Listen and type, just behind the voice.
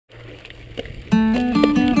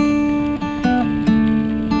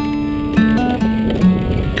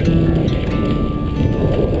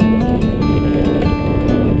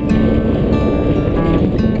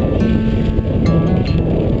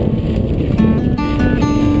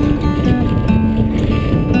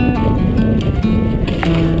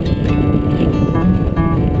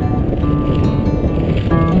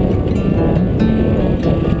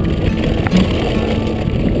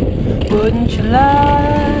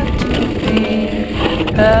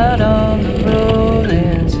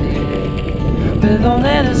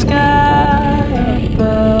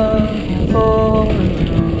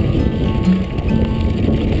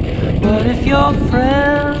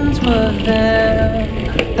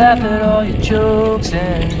laugh at all your jokes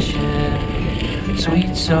and share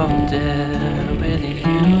sweet soft air with you.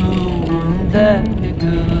 Wouldn't that be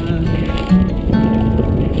good?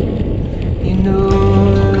 You know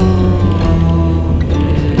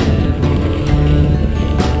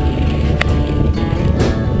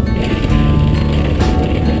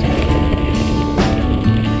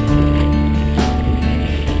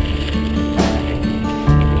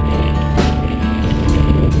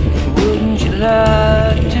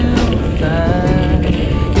like to find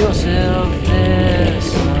yourself there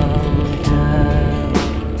sometime,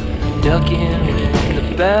 ducking when the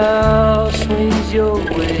bow swings your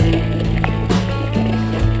way.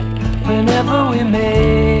 Whenever we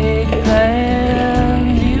make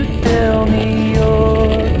plans, you tell me you're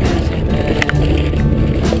busy,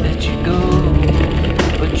 man. Let you go,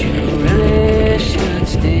 but you really should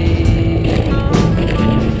stay.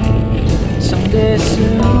 Someday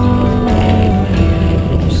soon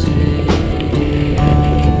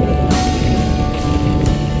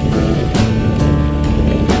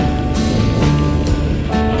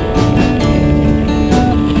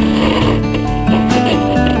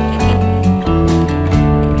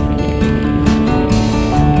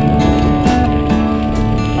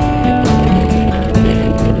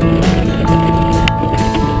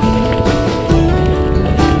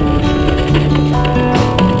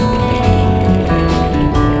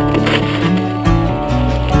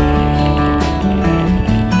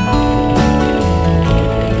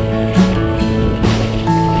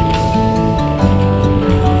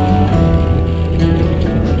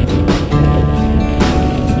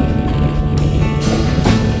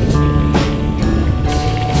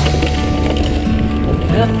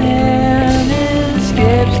nothing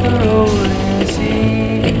escapes the rolling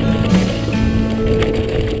sea,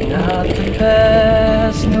 not the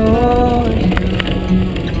past nor you.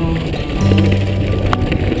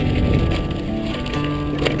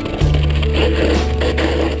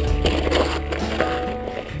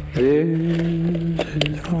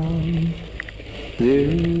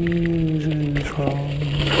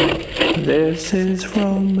 This is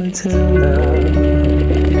from Matilda.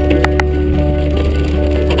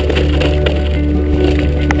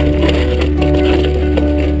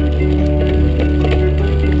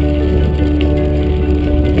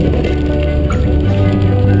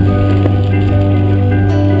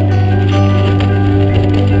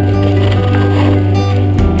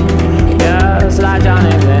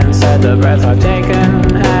 The breath I've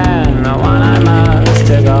taken and the one I must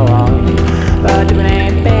to go on, but you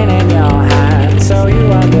ain't been in your hand, so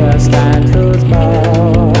you understand who's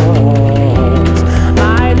boss.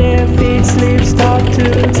 My defeat sleeps top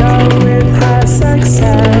to toe with her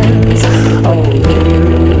success. Oh,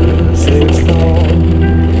 this is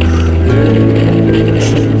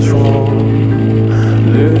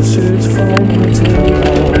from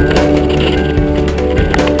Matilda.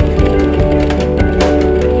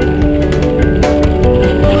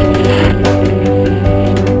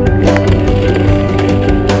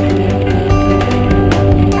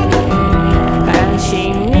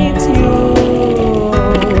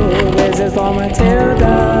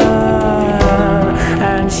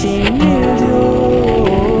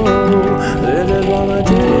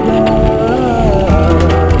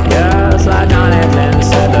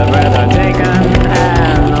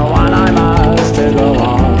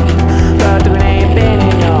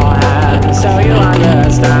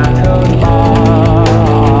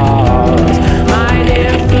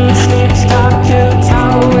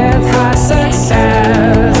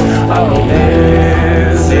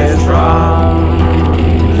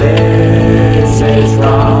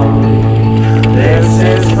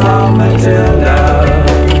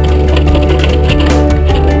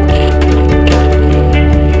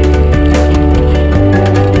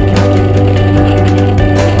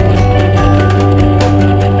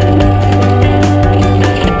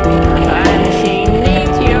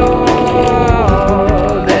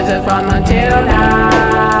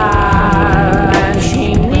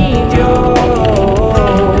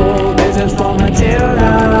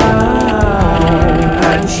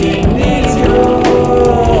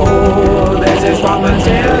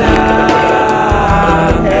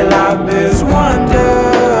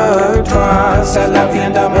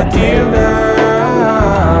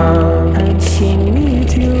 And she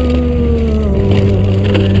needs you,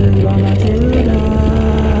 Matilda.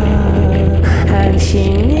 And she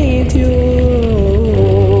needs you,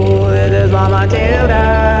 it is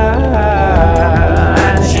Matilda.